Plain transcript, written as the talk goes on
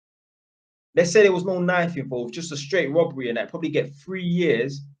let's say there was no knife involved, just a straight robbery, and that probably get 3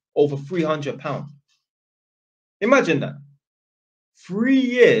 years over £300. Imagine that. 3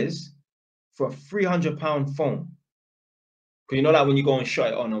 years for a £300 phone. Because you know that when you go and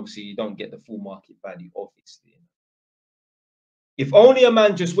shut it on, obviously you don't get the full market value, obviously. If only a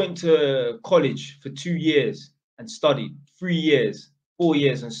man just went to college for 2 years and studied, 3 years, 4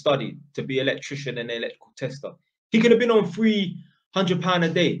 years and studied to be an electrician and an electrical tester, he could have been on £300 a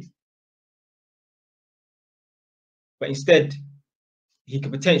day. But instead, he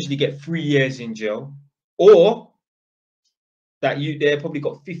could potentially get 3 years in jail, or that they probably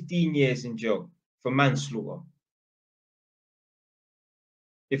got 15 years in jail for manslaughter.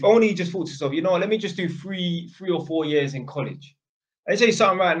 If only he just thought to himself, you know, let me just do three or 4 years in college. Let me tell you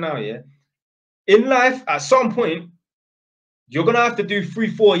something right now, yeah. In life, at some point, you're gonna have to do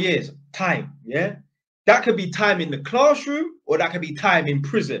 3-4 years time, yeah. That could be time in the classroom, or that could be time in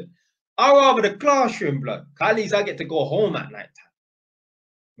prison. I'd rather the classroom, blood. At least I get to go home at night time,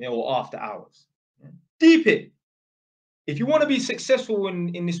 you know, or after hours. Yeah. Deep it. If you want to be successful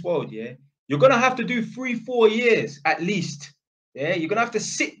in this world, yeah, you're gonna have to do 3-4 years at least. Yeah, you're gonna have to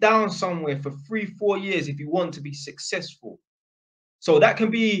sit down somewhere for 3-4 years if you want to be successful. So that can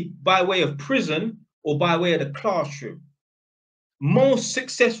be by way of prison or by way of the classroom. Most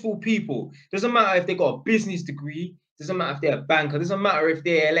successful people, doesn't matter if they got a business degree, doesn't matter if they're a banker, doesn't matter if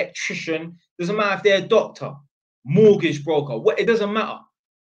they're an electrician, doesn't matter if they're a doctor, mortgage broker, it doesn't matter.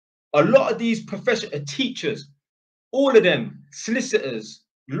 A lot of these professional teachers, all of them, solicitors,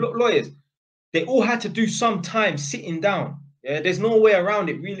 lawyers, they all had to do some time sitting down. Yeah, there's no way around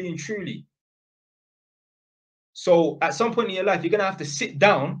it, really and truly. So at some point in your life, you're gonna have to sit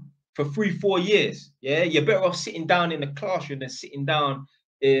down for 3-4 years. Yeah, you're better off sitting down in the classroom than sitting down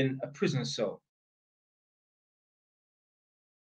in a prison cell.